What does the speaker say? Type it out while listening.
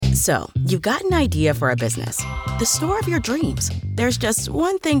So, you've got an idea for a business. The store of your dreams. There's just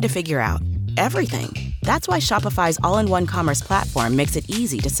one thing to figure out. Everything. That's why Shopify's all-in-one commerce platform makes it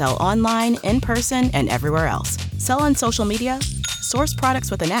easy to sell online, in person, and everywhere else. Sell on social media, source products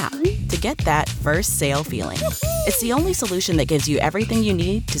with an app to get that first sale feeling. It's the only solution that gives you everything you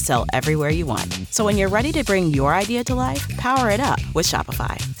need to sell everywhere you want. So when you're ready to bring your idea to life, power it up with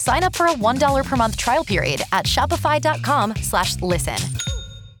Shopify. Sign up for a $1 per month trial period at shopify.com/listen.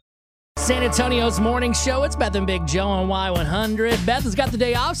 San Antonio's morning show. It's Beth and Big Joe on Y100. Beth has got the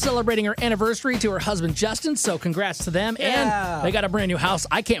day off celebrating her anniversary to her husband, Justin, so congrats to them. Yeah. And they got a brand new house.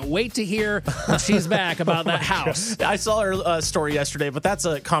 I can't wait to hear when she's back about that house. I saw her story yesterday, but that's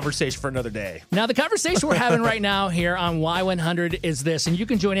a conversation for another day. Now, the conversation we're having right now here on Y100 is this, and you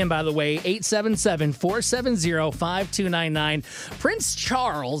can join in, by the way, 877-470-5299. Prince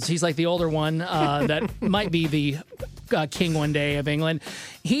Charles, he's like the older one that might be the king one day of England.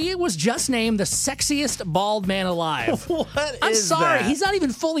 He was just named the sexiest bald man alive. I'm sorry. That? He's not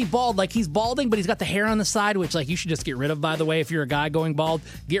even fully bald. Like, he's balding, but he's got the hair on the side, which, like, you should just get rid of, by the way. If you're a guy going bald,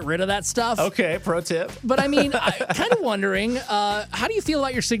 get rid of that stuff. Okay, pro tip. But, I mean, I'm kind of wondering, how do you feel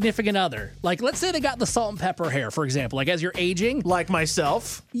about your significant other? Like, let's say they got the salt and pepper hair, for example. Like, as you're aging. Like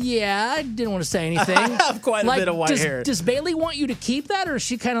myself? Yeah, I didn't want to say anything. I have quite a bit of white hair. Does Bailey want you to keep that, or is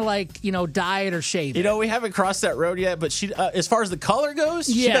she kind of like, dye it or shave it? You know, we haven't crossed that road yet, but she, as far as the color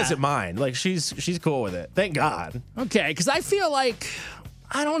goes, she doesn't mind. Like, she's cool with it. Thank God. Okay, because I feel like,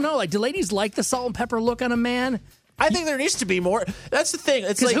 I don't know, like, do ladies like the salt and pepper look on a man? I think there needs to be more. That's the thing.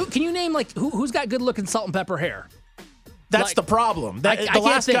 It's like, can you name, like, who's got good looking salt and pepper hair? That's the problem. The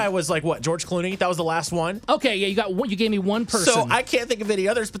last guy was like, what, George Clooney? That was the last one? Okay, yeah, you gave me one person. So I can't think of any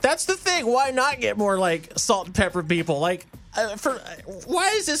others, but that's the thing. Why not get more, like, salt and pepper people? Like, why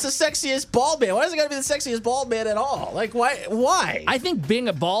is this the sexiest bald man? Why does it got to be the sexiest bald man at all? Like, why? I think being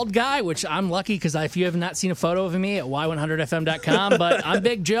a bald guy, which I'm lucky because if you have not seen a photo of me at y100fm.com, but I'm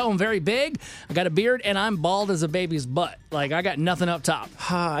Big Joe. I'm very big. I got a beard, and I'm bald as a baby's butt. Like, I got nothing up top.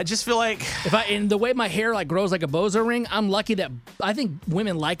 I just feel like in the way my hair like grows like a bozo ring, I'm lucky that I think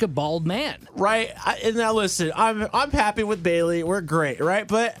women like a bald man. Right. And now listen, I'm happy with Bailey. We're great, right?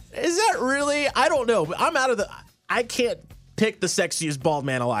 But is that really? I don't know. But I can't pick the sexiest bald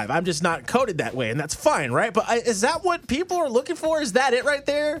man alive. I'm just not coded that way, and that's fine, right? But is that what people are looking for? Is that it right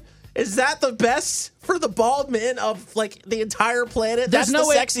there? Is that the best for the bald men of, like, the entire planet? That's the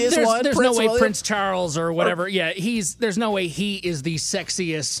sexiest one? There's no way Prince Charles or whatever. There's no way he is the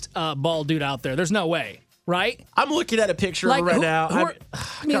sexiest bald dude out there. There's no way. Right? I'm looking at a picture of him right now.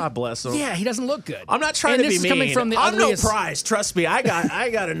 God bless him. Yeah, he doesn't look good. I'm not trying to be mean. Coming from the I'm no prize. Trust me. I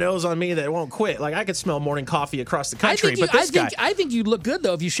got a nose on me that won't quit. Like, I could smell morning coffee across the country. I think you'd look good,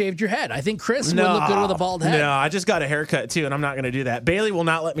 though, if you shaved your head. I think Chris would look good with a bald head. No, I just got a haircut, too, and I'm not going to do that. Bailey will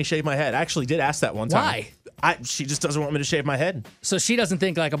not let me shave my head. I actually did ask that one time. Why? She just doesn't want me to shave my head. So she doesn't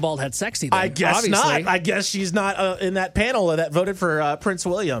think like a bald head's sexy, then, I guess obviously. not. I guess she's not in that panel that voted for Prince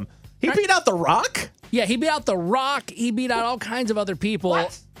William. He beat out The Rock? Yeah, he beat out The Rock. He beat out all kinds of other people.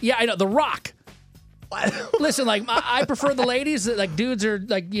 What? Yeah, I know. The Rock. Listen, like, I prefer the ladies. Like, dudes are,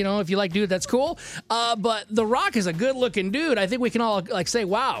 like, if you like dudes, that's cool. But The Rock is a good-looking dude. I think we can all, like, say,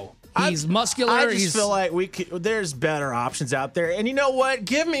 wow. He's muscular. I just feel like there's better options out there. And you know what?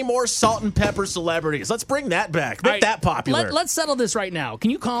 Give me more salt and pepper celebrities. Let's bring that back. Make that popular. Let's settle this right now.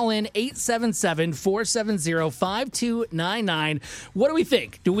 Can you call in 877-470-5299? What do we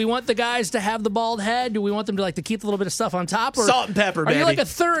think? Do we want the guys to have the bald head? Do we want them to keep a little bit of stuff on top? Or salt and pepper, baby. Are you like a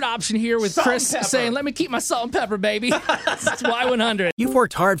third option here with Chris saying, let me keep my salt and pepper, baby? It's Y100. You've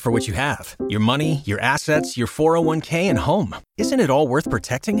worked hard for what you have. Your money, your assets, your 401k, and home. Isn't it all worth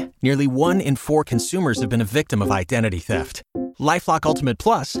protecting? Nearly 1 in 4 consumers have been a victim of identity theft. LifeLock Ultimate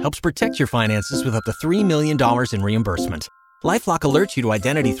Plus helps protect your finances with up to $3 million in reimbursement. LifeLock alerts you to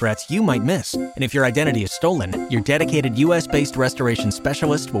identity threats you might miss. And if your identity is stolen, your dedicated U.S.-based restoration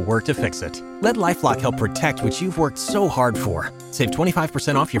specialist will work to fix it. Let LifeLock help protect what you've worked so hard for. Save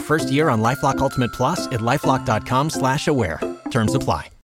 25% off your first year on LifeLock Ultimate Plus at LifeLock.com/aware. Terms apply.